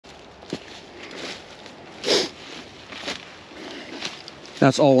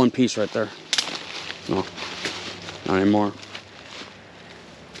That's all one piece right there. No, not anymore.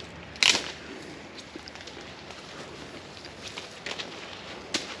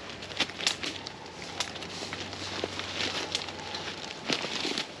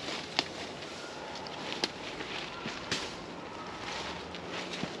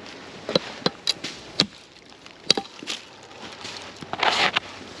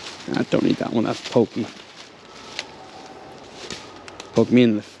 I don't need that one, that's pokey. Poke me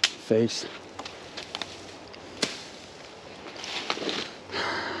in the face.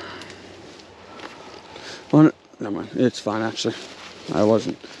 Well, never mind, it's fine actually. I don't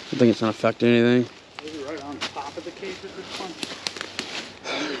think it's gonna affect anything. Maybe right on top of the case at this one.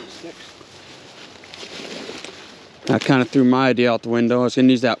 Under the sticks. That kind of threw my idea out the window. I was gonna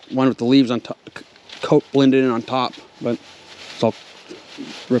use that one with the leaves on top, coat blended in on top, but it's all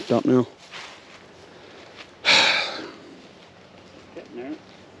ripped up now. Getting there.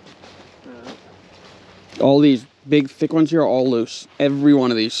 All these big thick ones here are all loose. Every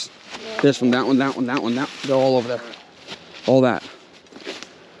one of these. This one, that one, that one, that one, that one. They're all over there. All that.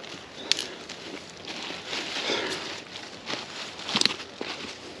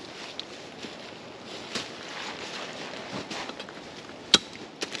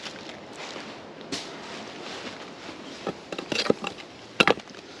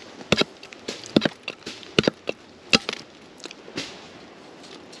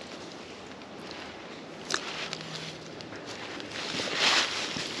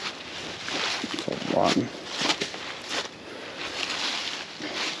 Rotten.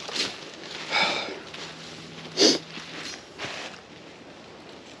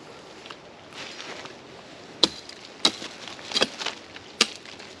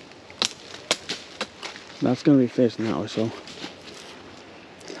 That's going to be facing that way, so.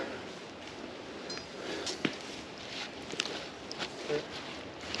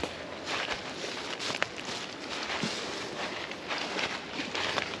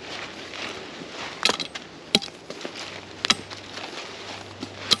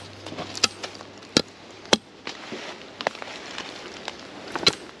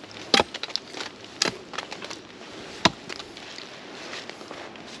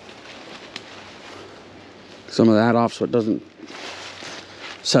 Some of that off so it doesn't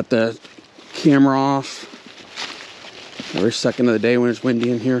set the camera off every second of the day when it's windy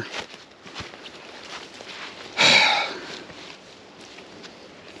in here.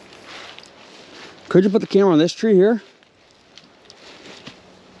 Could you put the camera on this tree here?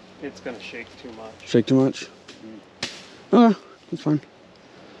 It's gonna shake too much. Shake too much? Okay, that's fine.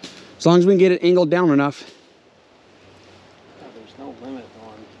 As long as we can get it angled down enough. Oh, there's no limit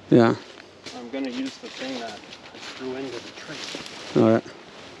on. Yeah. I'm gonna use the thing that I threw into the tree. All right.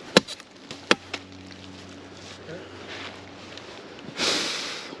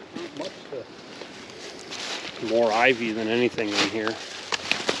 Not much more ivy than anything in here.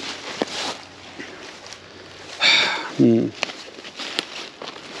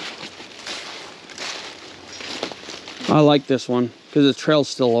 I like this one because the trail's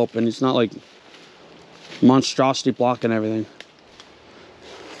still open. It's not like monstrosity blocking everything.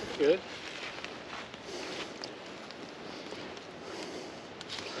 Good.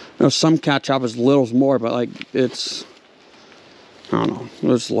 You know, some cat choppers littles more, but like it's, I don't know.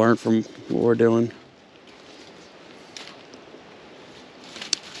 Let's learn from what we're doing.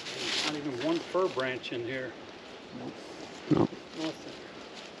 Not even one fir branch in here. No. Nothing.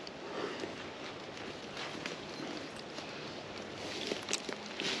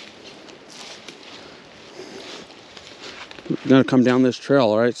 We're gonna come down this trail,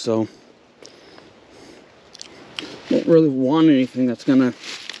 all right? So, don't really want anything that's gonna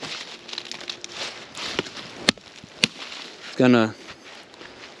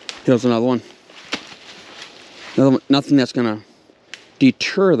here's another one. Nothing that's gonna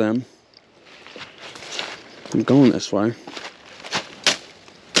deter them from going this way.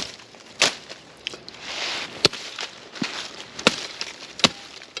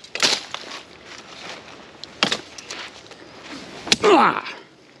 Ah!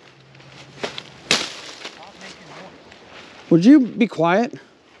 Would you be quiet?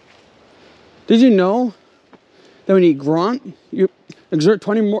 Did you know that when you grunt, you exert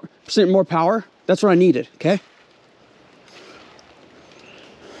 20% more power? That's what I needed, okay?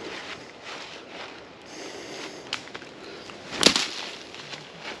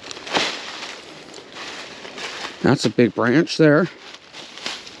 That's a big branch there.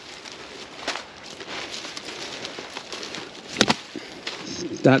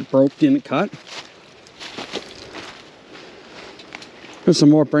 That broke, didn't cut. There's some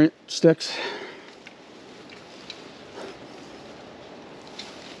more branch sticks.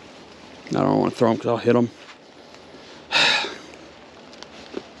 I don't want to throw them because I'll hit them.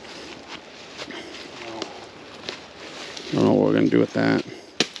 I don't know what we're going to do with that.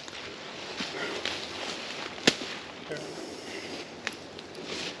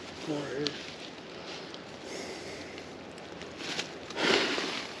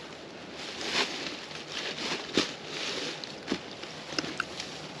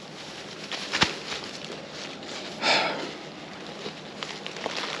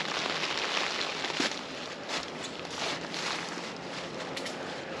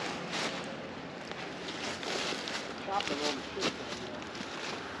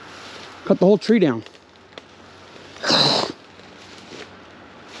 Cut the whole tree down.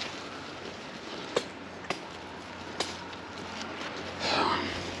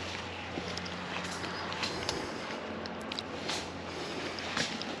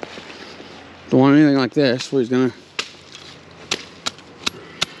 Don't want anything like this where he's gonna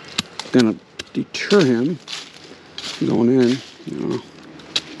deter him going in. You know,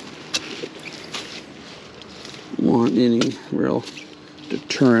 want any real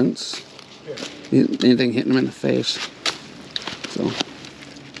deterrence. Anything hitting him in the face. So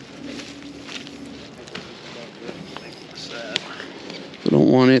we don't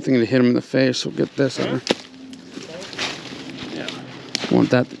want anything to hit him in the face. We'll get this over.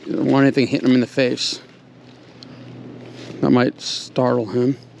 Don't want anything hitting him in the face. That might startle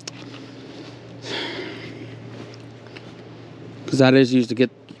him. Because that is used to get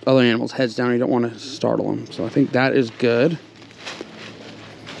other animals' heads down. You don't want to startle them. So I think that is good.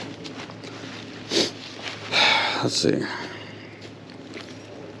 Let's see.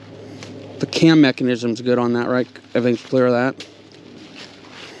 The cam mechanism's good on that, right? Everything's clear of that.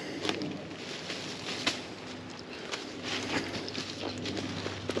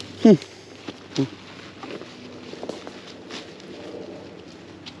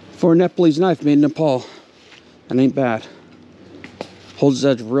 For a Nepalese knife made in Nepal, that ain't bad. Holds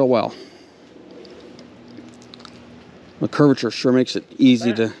its edge real well. The curvature sure makes it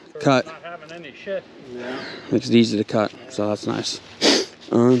easy to cut. Not having any shit. Yeah. Makes it easy to cut, so that's nice.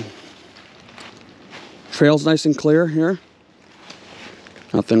 Trail's nice and clear here.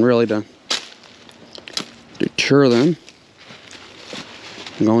 Nothing really to deter them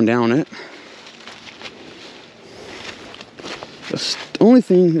from going down it. The only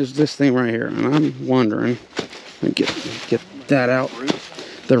thing is this thing right here, and I'm wondering, get that out.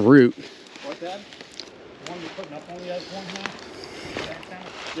 The root. What, Dad? The one you're putting up only has one now?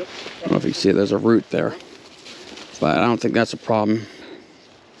 Yep. I don't know if you can see it, there's a root there. But I don't think that's a problem.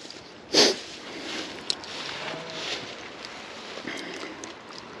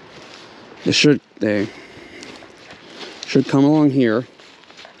 They should come along here.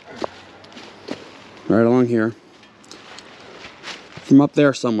 Right along here. From up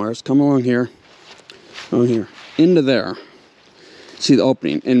there somewhere. It's come along here. Along here. Into there. See the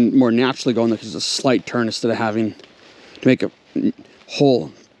opening. And more naturally going there because it's a slight turn instead of having to make a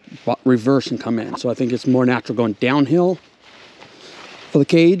whole reverse and come in. So I think it's more natural going downhill for the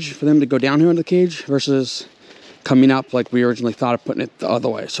cage, for them to go downhill into the cage versus coming up like we originally thought of putting it the other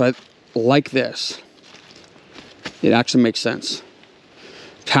way. So I like this. It actually makes sense.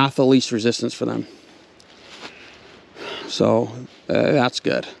 Path of least resistance for them. So that's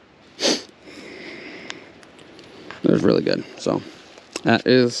good. That's really good. So that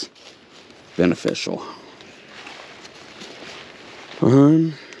is beneficial.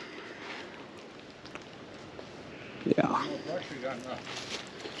 Yeah.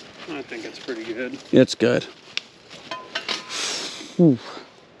 I think it's pretty good. It's good. Whew.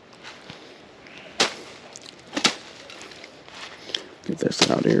 Get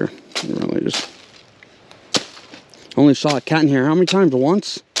this out of here. Really just only saw a cat in here how many times?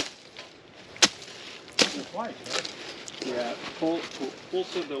 Once? Twice, right? Yeah. Cole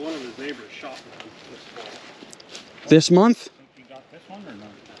said that one of his neighbors shot one this fall. This month? Think he got this one or not?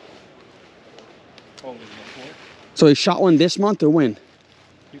 Oh, was it before? So he shot one this month or when?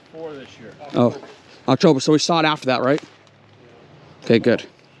 Before this year. Oh, October. So we saw it after that, right? Yeah. Okay, good.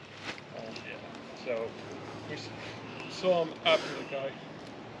 Yeah. So we saw him after the guy.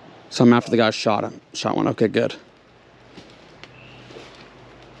 Some after the guy shot one. Okay, good.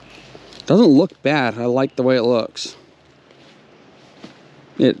 Doesn't look bad. I like the way it looks.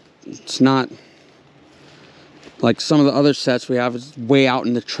 It's not like some of the other sets we have. It's way out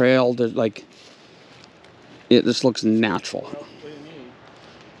in the trail. Like it just looks natural. What else do you need?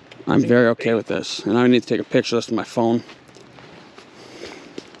 I'm very okay with this, and I need to take a picture of this with my phone.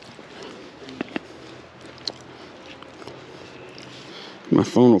 My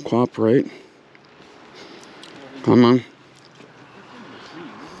phone will cooperate. Come on.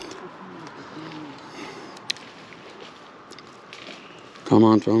 Come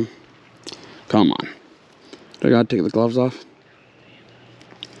on, film. Come on. Do I gotta take the gloves off?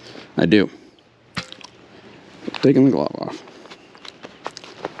 I do. Taking the glove off.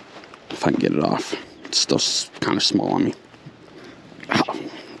 If I can get it off. It's still kind of small on me. Ow.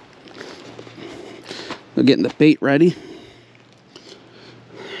 We're getting the bait ready.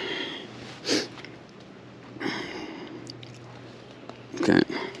 Okay.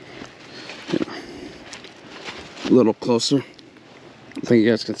 Yeah. A little closer. I think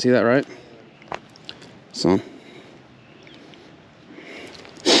you guys can see that, right? So.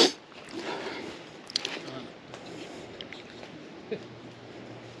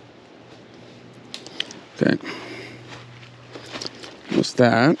 Okay. What's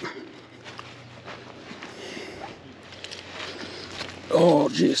that? Oh,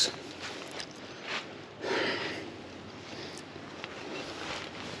 jeez.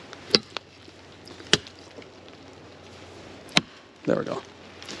 There we go.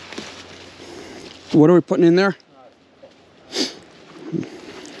 What are we putting in there?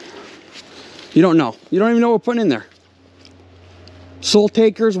 You don't know. You don't even know what we're putting in there. Soul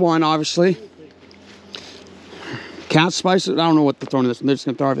Taker's one, obviously. Cat spices. I don't know what they're throwing in this. They're just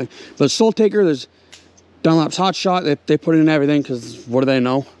gonna throw everything. But Soul Taker, there's Dunlap's Hot Shot. They put in everything because what do they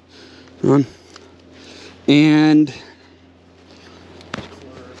know? And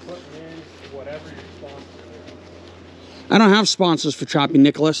I don't have sponsors for Choppy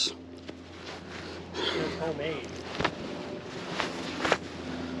Nicholas. It's homemade.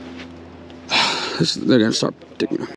 They're gonna start digging.